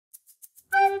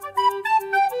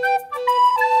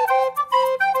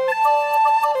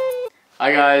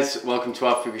Hi guys, welcome to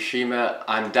our Fukushima.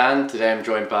 I'm Dan, today I'm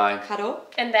joined by Karo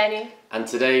and Danny. And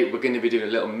today we're going to be doing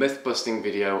a little myth-busting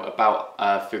video about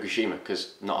Fukushima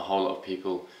because not a whole lot of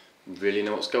people really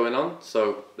know what's going on,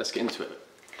 so let's get into it.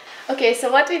 Okay,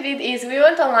 so what we did is we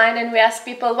went online and we asked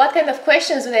people what kind of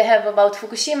questions do they have about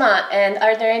Fukushima and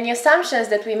are there any assumptions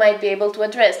that we might be able to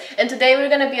address. And today we're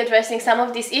going to be addressing some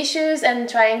of these issues and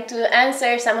trying to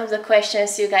answer some of the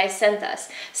questions you guys sent us.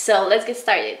 So let's get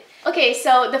started. Okay,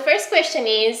 so the first question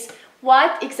is,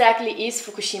 what exactly is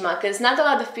Fukushima? Because not a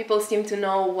lot of people seem to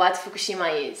know what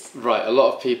Fukushima is. Right, a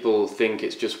lot of people think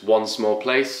it's just one small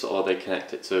place or they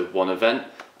connect it to one event.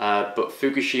 But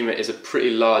Fukushima is a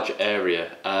pretty large area.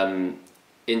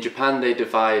 In Japan they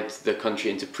divide the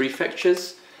country into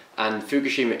prefectures, and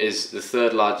Fukushima is the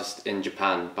third largest in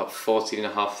Japan, about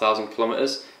 14,500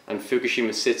 kilometers, and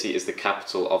Fukushima city is the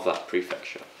capital of that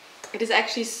prefecture. It is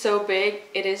actually so big,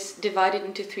 it is divided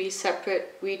into 3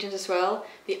 separate regions as well.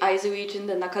 The Aizu region,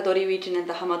 the Nakadori region and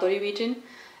the Hamadori region.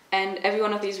 And every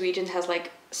one of these regions has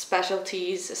like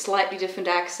specialties, a slightly different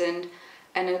accent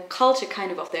and a culture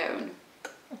kind of their own.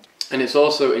 And it's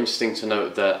also interesting to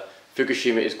note that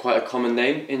Fukushima is quite a common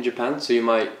name in Japan, so you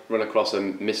might run across a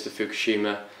Mr.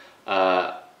 Fukushima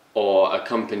or a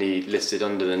company listed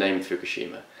under the name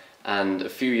Fukushima. And a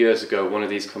few years ago, one of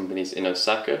these companies in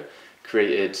Osaka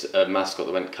created a mascot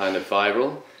that went kind of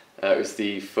viral. It was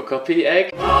the Fukupi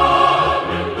egg.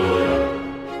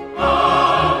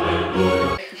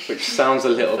 Which sounds a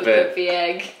little bit... Fukupi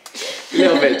egg. A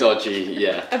little bit dodgy,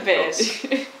 yeah. A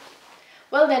bit.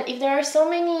 Well then, if there are so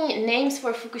many names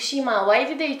for Fukushima, why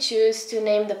did they choose to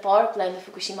name the power plant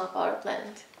the Fukushima power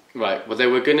plant? Right, well they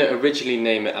were going to originally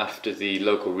name it after the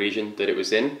local region that it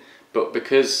was in, but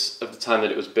because of the time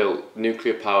that it was built,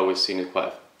 nuclear power was seen as quite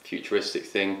a futuristic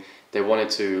thing. They wanted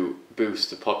to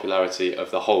boost the popularity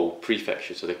of the whole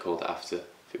prefecture, so they called it after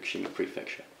Fukushima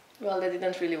prefecture. Well, that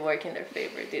didn't really work in their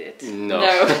favor, did it? No.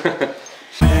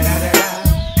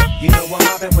 You know what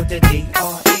happened with the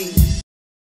DRE.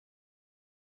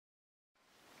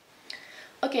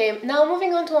 Okay, now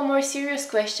moving on to a more serious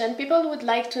question, people would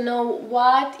like to know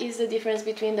what is the difference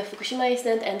between the Fukushima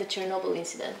incident and the Chernobyl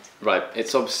incident. Right,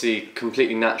 it's obviously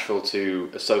completely natural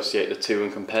to associate the two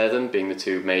and compare them, being the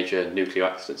two major nuclear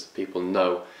accidents that people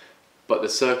know. But the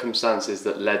circumstances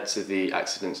that led to the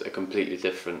accidents are completely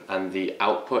different, and the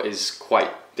output is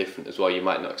quite different as well. You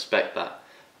might not expect that.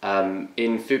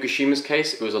 In Fukushima's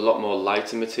case, it was a lot more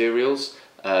lighter materials,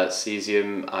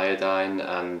 cesium, iodine,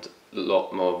 and a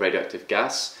lot more radioactive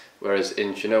gas, whereas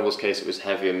in Chernobyl's case it was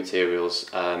heavier materials,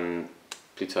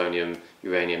 plutonium,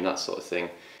 uranium, that sort of thing,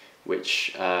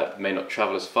 which may not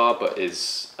travel as far but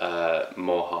is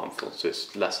more harmful, so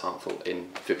it's less harmful in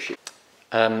Fukushima.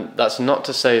 That's not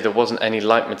to say there wasn't any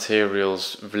light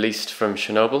materials released from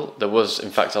Chernobyl. There was in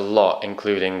fact a lot,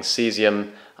 including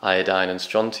cesium, iodine and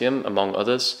strontium, among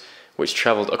others, which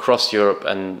travelled across Europe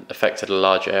and affected a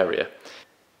large area.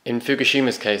 In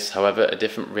Fukushima's case, however, a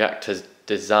different reactor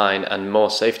design and more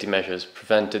safety measures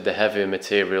prevented the heavier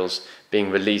materials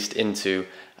being released into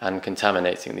and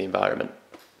contaminating the environment.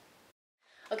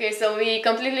 Okay, so we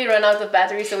completely run out of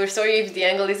battery, so we're sorry if the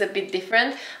angle is a bit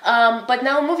different. But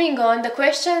now moving on, the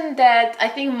question that I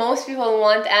think most people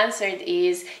want answered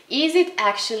is it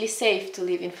actually safe to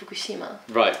live in Fukushima?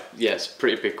 Right, yes,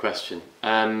 pretty big question.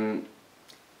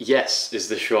 Yes is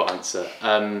the short answer.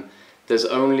 There's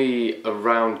only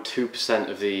around 2%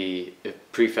 of the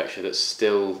prefecture that's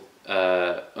still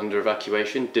under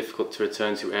evacuation, difficult to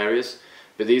return to areas.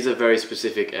 But these are very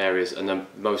specific areas and they're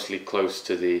mostly close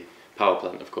to the power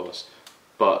plant, of course.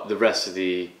 But the rest of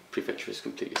the prefecture is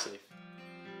completely safe.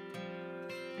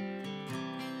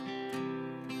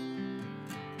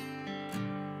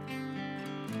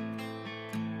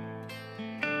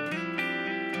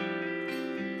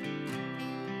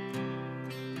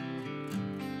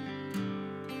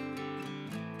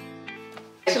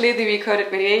 Actually, the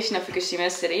recorded radiation of Fukushima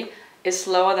city is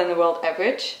lower than the world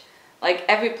average. Like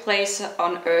every place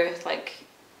on Earth, like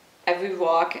every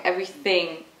rock,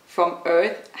 everything from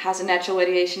Earth has a natural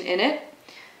radiation in it.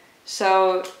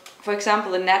 So, for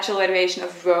example, the natural radiation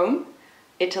of Rome,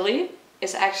 Italy,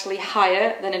 is actually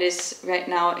higher than it is right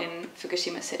now in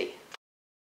Fukushima city.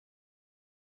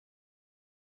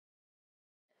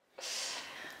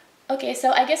 Okay,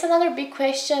 so I guess another big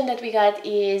question that we got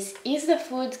is the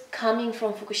food coming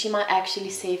from Fukushima actually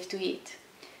safe to eat?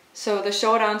 So the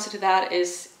short answer to that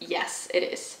is yes, it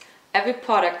is. Every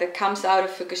product that comes out of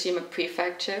Fukushima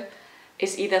prefecture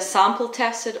is either sample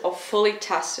tested or fully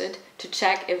tested to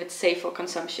check if it's safe for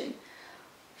consumption.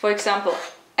 For example,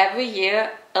 every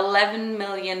year 11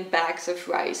 million bags of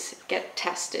rice get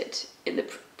tested in the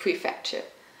prefecture.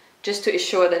 just to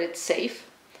assure that it's safe.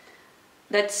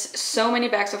 That's so many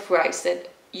bags of rice that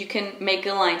you can make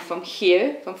a line from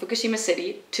here, from Fukushima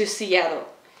city, to Seattle.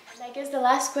 And I guess the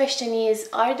last question is,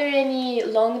 are there any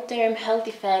long-term health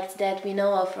effects that we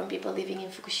know of from people living in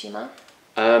Fukushima?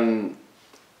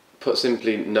 Put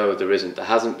simply, no, there isn't. There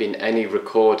hasn't been any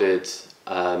recorded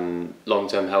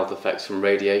long-term health effects from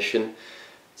radiation.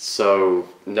 So,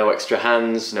 no extra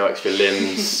hands, no extra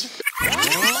limbs.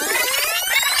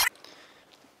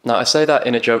 Now, I say that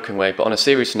in a joking way, but on a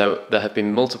serious note, there have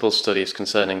been multiple studies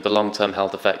concerning the long-term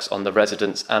health effects on the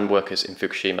residents and workers in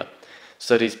Fukushima.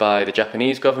 Studies by the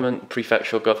Japanese government,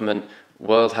 prefectural government,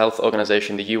 World Health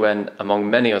Organization, the UN, among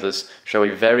many others, show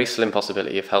a very slim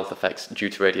possibility of health effects due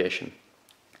to radiation.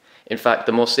 In fact,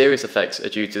 the more serious effects are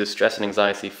due to the stress and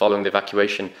anxiety following the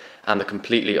evacuation and the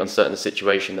completely uncertain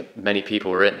situation that many people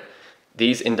were in.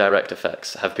 These indirect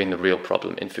effects have been the real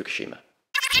problem in Fukushima.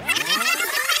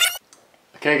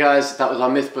 Okay guys, that was our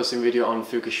myth-busting video on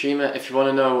Fukushima. If you want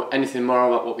to know anything more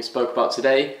about what we spoke about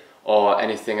today, or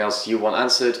anything else you want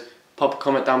answered, pop a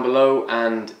comment down below,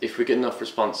 and if we get enough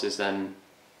responses, then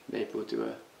maybe we'll do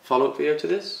a follow-up video to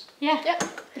this. Yeah.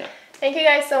 Thank you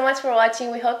guys so much for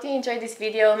watching. We hope you enjoyed this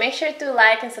video. Make sure to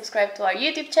like and subscribe to our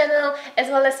YouTube channel, as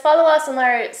well as follow us on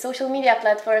our social media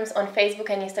platforms on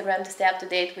Facebook and Instagram to stay up to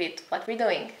date with what we're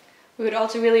doing. We would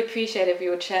also really appreciate if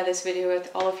you would share this video with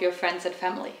all of your friends and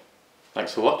family.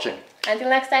 Thanks for watching. Until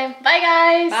next time, bye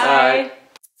guys! Bye!